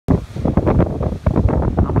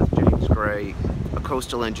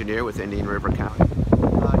coastal engineer with Indian River County.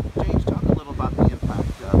 James, talk a little about the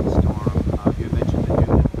impact of the storm. You mentioned the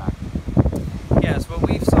dune impact. Yes, what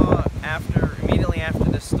we saw immediately after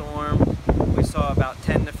the storm, we saw about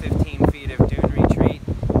 10 to 15 feet of dune retreat,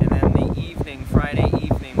 and then Friday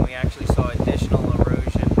evening, we actually saw additional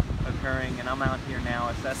erosion occurring, and I'm out here now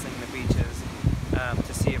assessing the beaches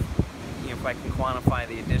to see if I can quantify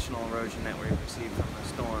the additional erosion that we received from the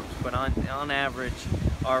storms. But on average,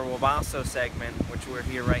 our Wabasso segment, which we're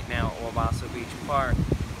here right now at Wabasso Beach Park,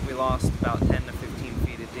 we lost about 10 to 15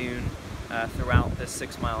 feet of dune throughout this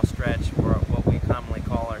 6-mile stretch, or what we commonly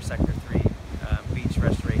call our Sector 3 beach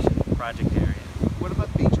restoration project area. What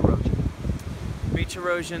about beach erosion? Beach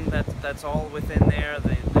erosion, that's all within there,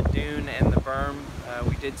 the dune and the berm.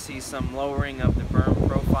 We did see some lowering of the berm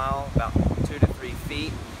profile, about 2 to 3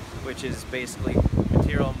 feet, which is basically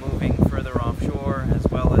material moving further offshore, as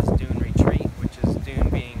well as dune retreat, which is dune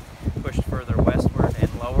being pushed further westward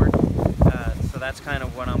and lowered. So that's kind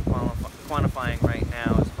of what I'm quantifying right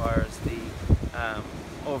now as far as the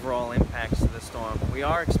overall impacts of the storm. We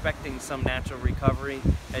are expecting some natural recovery,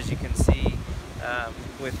 as you can see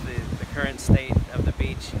with the current state of the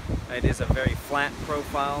beach. It is a very flat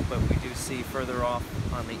profile, but we do see further off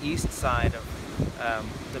on the east side of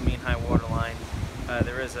the mean high water line,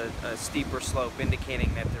 there is a steeper slope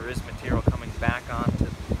indicating that there is material coming back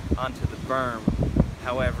onto the berm.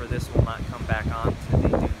 However, this will not come back onto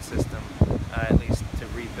the dune system, at least to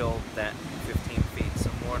rebuild that 15 feet. So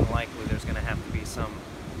more than likely there's going to have to be some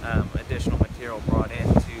additional material brought in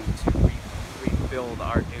to rebuild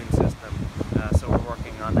our dune system. So we're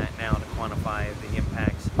working on that now to quantify the